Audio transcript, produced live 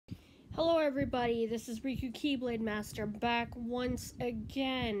Hello everybody, this is Riku Keyblade Master back once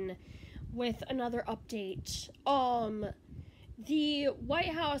again with another update. The White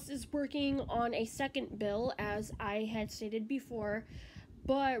House is working on a second bill, as I had stated before,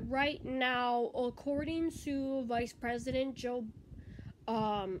 but right now, according to Vice President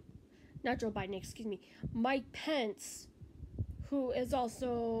Mike Pence, who is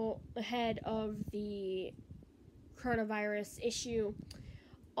also the head of the coronavirus issue,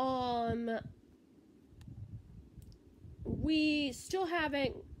 we still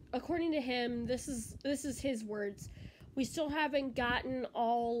haven't, according to him, this is his words, we still haven't gotten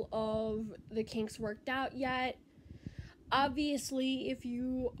all of the kinks worked out yet. Obviously, if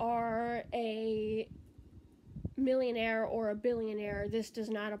you are a millionaire or a billionaire, this does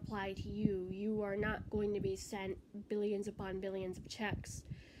not apply to you. You are not going to be sent billions upon billions of checks.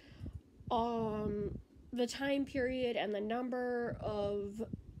 The time period and the number of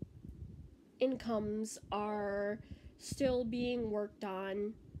incomes are still being worked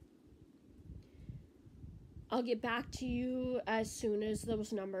on. I'll get back to you as soon as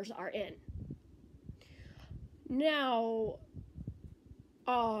those numbers are in. Now,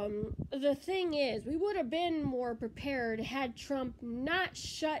 the thing is, we would have been more prepared had Trump not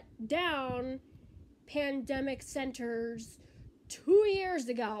shut down pandemic centers 2 years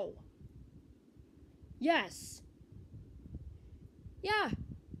ago. Yes. Yeah,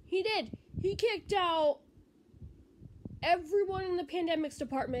 he did. He kicked out everyone in the pandemics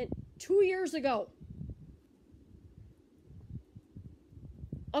department 2 years ago.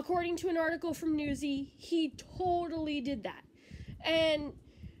 According to an article from Newsy, he totally did that. And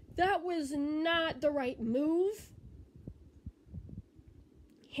that was not the right move.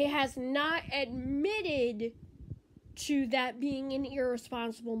 He has not admitted to that being an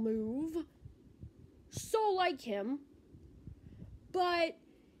irresponsible move. So like him. But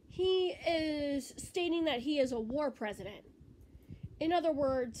he is stating that he is a war president. In other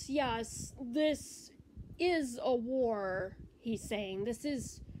words, yes, this is a war, he's saying. This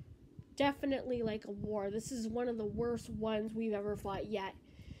is definitely like a war. This is one of the worst ones we've ever fought yet.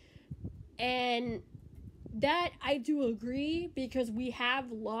 And that I do agree, because we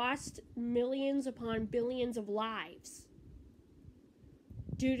have lost millions upon billions of lives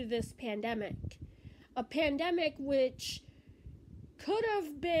due to this pandemic. A pandemic which could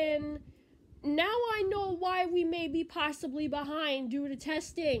have been, now I know why we may be possibly behind due to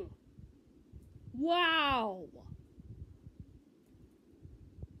testing. Wow.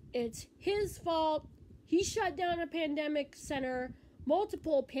 It's his fault. He shut down a pandemic center,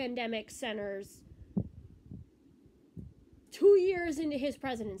 multiple pandemic centers, 2 years into his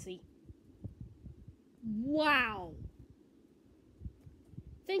presidency. Wow.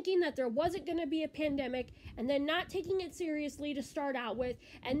 Thinking that there wasn't going to be a pandemic, and then not taking it seriously to start out with,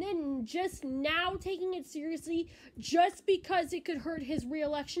 and then just now taking it seriously just because it could hurt his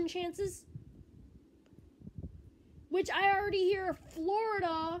re-election chances. Which I already hear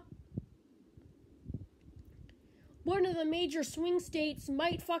Florida, one of the major swing states,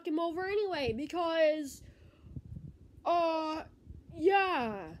 might fuck him over anyway, because,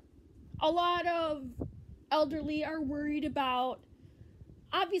 yeah, a lot of elderly are worried about,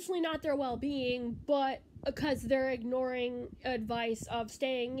 obviously not their well-being, but because they're ignoring advice of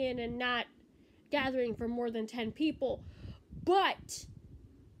staying in and not gathering for more than 10 people. But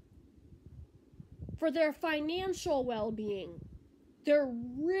for their financial well-being, they're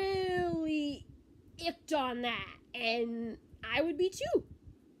really icked on that. And I would be too.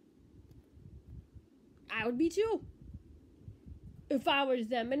 I would be too, if I was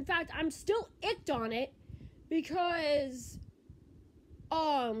them. In fact, I'm still icked on it, because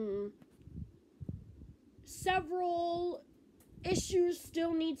several issues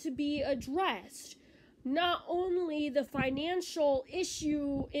still need to be addressed. Not only the financial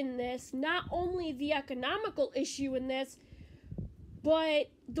issue in this, not only the economical issue in this, but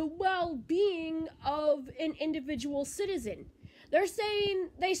the well-being of an individual citizen.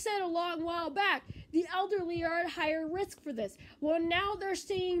 They said a long while back, the elderly are at higher risk for this. Well, now they're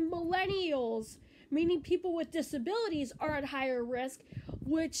saying millennials, meaning people with disabilities, are at higher risk,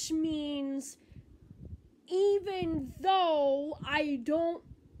 which means even though I don't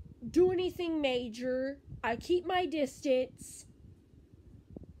do anything major, I keep my distance,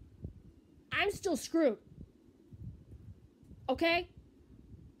 I'm still screwed. Okay?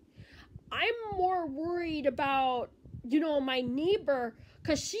 I'm more worried about, my neighbor,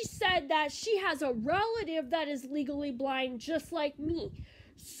 because she said that she has a relative that is legally blind just like me.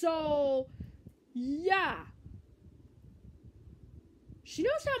 So, yeah. She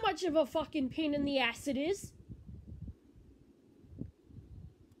knows how much of a fucking pain in the ass it is.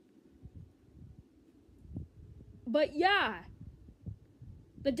 But yeah,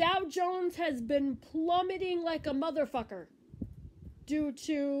 the Dow Jones has been plummeting like a motherfucker due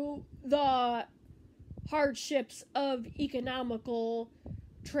to the hardships of economical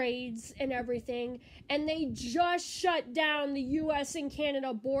trades and everything, and they just shut down the US and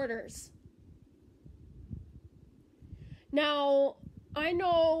Canada borders. Now, I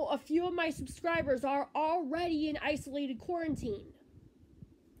know a few of my subscribers are already in isolated quarantine.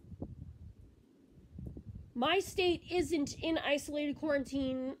 My state isn't in isolated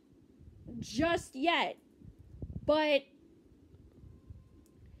quarantine just yet, but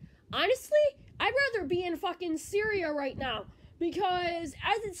honestly, I'd rather be in fucking Syria right now, because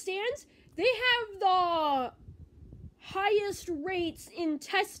as it stands, they have the highest rates in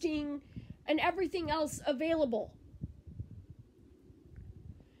testing and everything else available.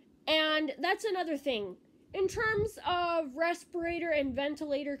 And that's another thing. In terms of respirator and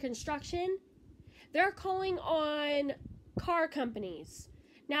ventilator construction, they're calling on car companies.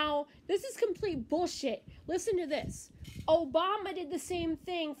 Now, this is complete bullshit. Listen to this. Obama did the same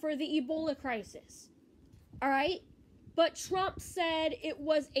thing for the Ebola crisis. All right? But Trump said it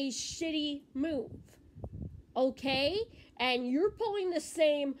was a shitty move. Okay? And you're pulling the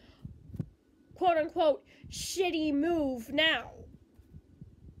same quote-unquote shitty move now.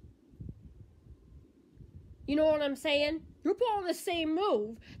 You know what I'm saying? You're pulling the same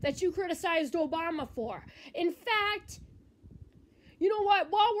move that you criticized Obama for. In fact, you know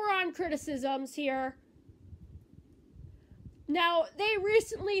what? While we're on criticisms here, now, they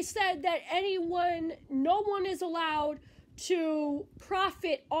recently said that no one is allowed to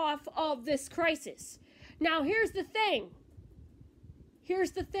profit off of this crisis. Now, here's the thing.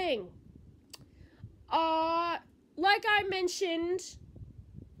 Like I mentioned,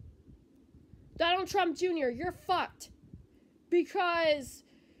 Donald Trump Jr., you're fucked. Because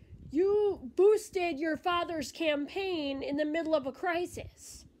you boosted your father's campaign in the middle of a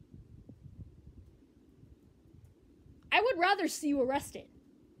crisis. I would rather see you arrested.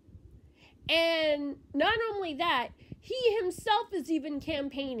 And not only that, he himself is even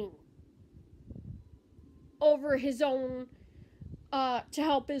campaigning over his own, to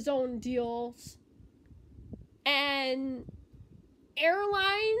help his own deals. And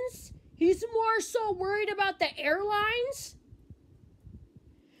airlines, he's more so worried about the airlines,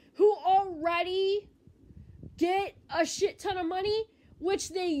 who already get a shit ton of money, which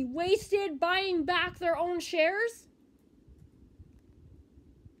they wasted buying back their own shares.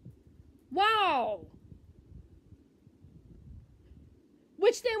 Wow.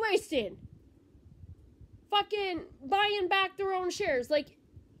 Which they wasted. Fucking buying back their own shares. Like,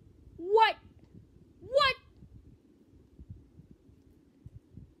 what?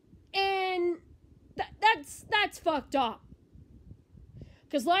 And that's fucked up.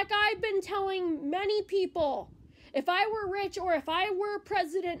 Because like I've been telling many people, if I were rich or if I were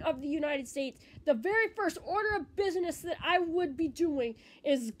president of the United States, the very first order of business that I would be doing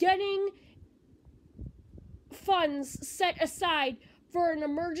is getting funds set aside for an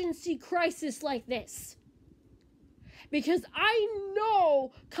emergency crisis like this. Because I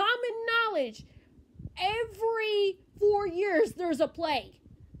know, common knowledge, every 4 years there's a plague.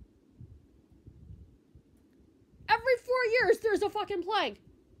 Every 4 years there's a fucking plague.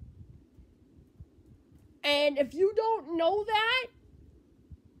 And if you don't know that,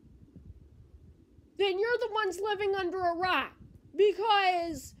 then you're the ones living under a rock.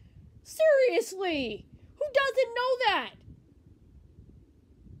 Because, seriously, who doesn't know that?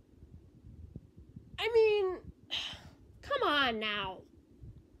 I mean, come on now.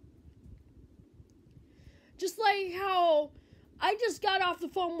 Just like how I just got off the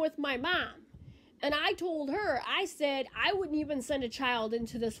phone with my mom. And I told her, I said, I wouldn't even send a child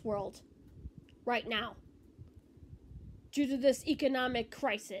into this world right now due to this economic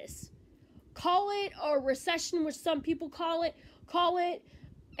crisis. Call it a recession, which some people call it. Call it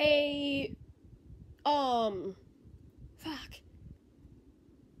a, call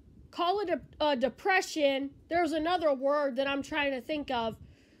it a depression. There's another word that I'm trying to think of.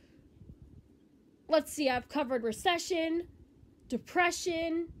 Let's see, I've covered recession,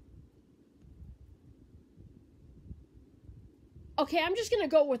 depression. Okay, I'm just going to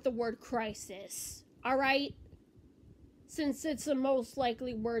go with the word crisis, all right? Since it's the most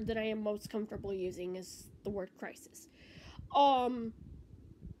likely word that I am most comfortable using is the word crisis.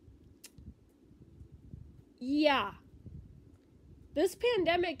 Yeah. This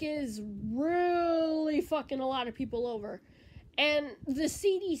pandemic is really fucking a lot of people over. And the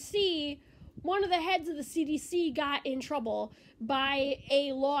CDC, one of the heads of the CDC got in trouble by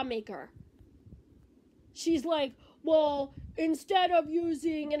a lawmaker. She's like, well, instead of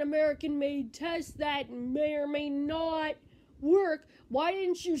using an American-made test that may or may not work, why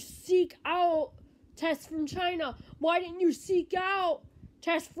didn't you seek out tests from China? Why didn't you seek out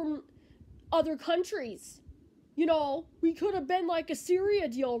tests from other countries? You know, we could have been like a Syria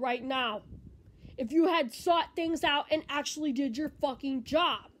deal right now if you had sought things out and actually did your fucking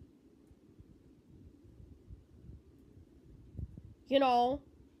job. You know?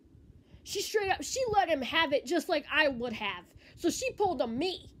 She let him have it just like I would have. So she pulled a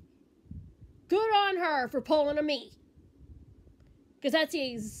me. Good on her for pulling a me. Because that's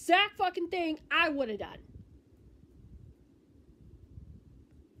the exact fucking thing I would have done.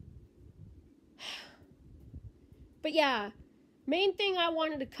 But yeah, main thing I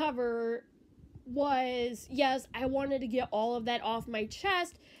wanted to cover was, yes, I wanted to get all of that off my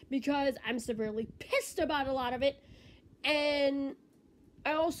chest because I'm severely pissed about a lot of it. And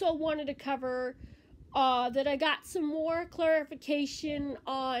I also wanted to cover that I got some more clarification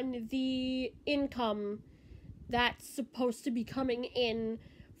on the income that's supposed to be coming in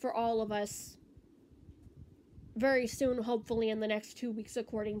for all of us very soon, hopefully in the next 2 weeks,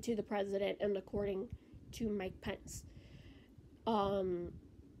 according to the president and according to Mike Pence. One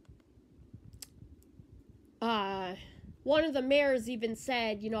of the mayors even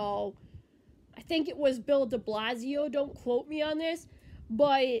said, you know, I think it was Bill de Blasio, don't quote me on this,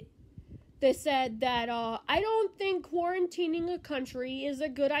 but they said that, I don't think quarantining a country is a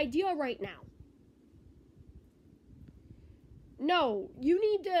good idea right now. No, you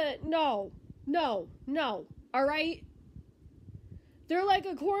need to, no, alright? They're like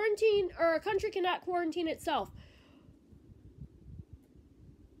a country cannot quarantine itself.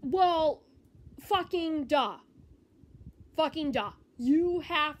 Well, fucking duh. You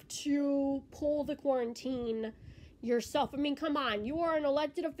have to pull the quarantine yourself. I mean, come on. You are an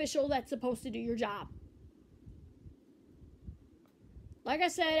elected official that's supposed to do your job. Like I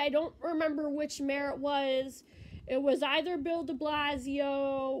said, I don't remember which mayor it was. It was either Bill de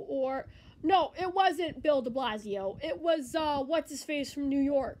Blasio or... No, it wasn't Bill de Blasio. It was, what's-his-face from New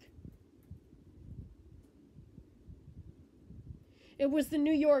York. It was the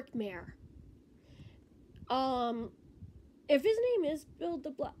New York mayor. If his name is Bill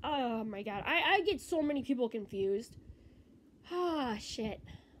de Blasio... Oh, my God. I get so many people confused. Ah, shit.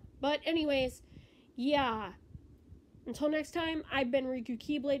 But anyways, yeah. Until next time, I've been Riku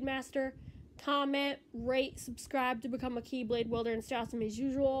Keyblade Master. Comment, rate, subscribe to become a Keyblade wielder and stay awesome as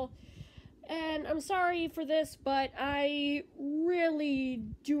usual. And I'm sorry for this, but I really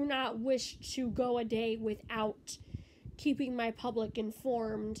do not wish to go a day without keeping my public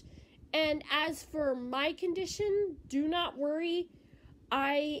informed. And as for my condition, do not worry.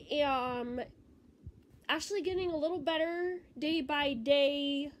 I am actually getting a little better day by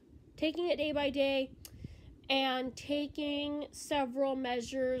day, taking it day by day, and taking several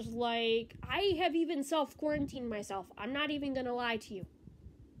measures. Like, I have even self-quarantined myself. I'm not even gonna lie to you.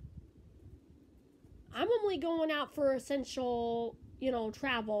 I'm only going out for essential,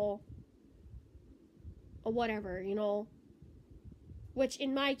 travel or whatever, which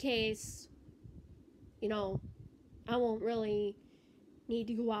in my case, I won't really need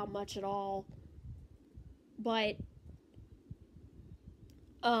to go out much at all. But,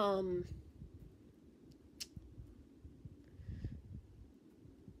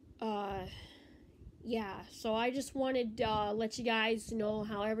 yeah, so I just wanted to let you guys know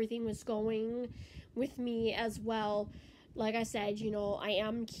how everything was going with me as well. Like I said, I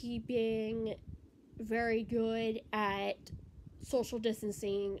am keeping very good at social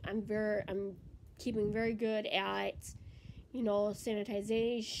distancing. I'm keeping very good at,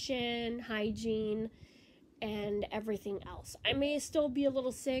 sanitization, hygiene, and everything else. I may still be a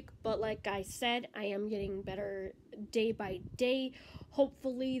little sick, but like I said, I am getting better day by day.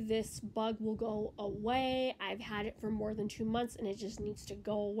 Hopefully this bug will go away. I've had it for more than 2 months and it just needs to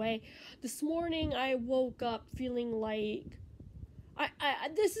go away. This morning I woke up feeling like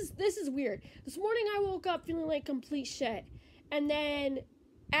this is weird. This morning I woke up feeling like complete shit. And then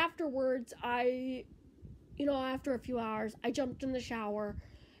afterwards after a few hours, I jumped in the shower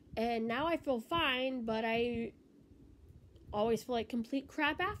and now I feel fine, but I always feel like complete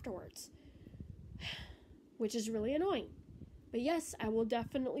crap afterwards, which is really annoying. But yes, I will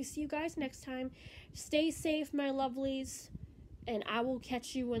definitely see you guys next time. Stay safe, my lovelies, and I will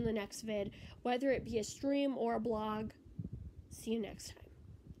catch you in the next vid, whether it be a stream or a blog. See you next time.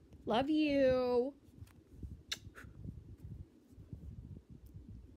 Love you.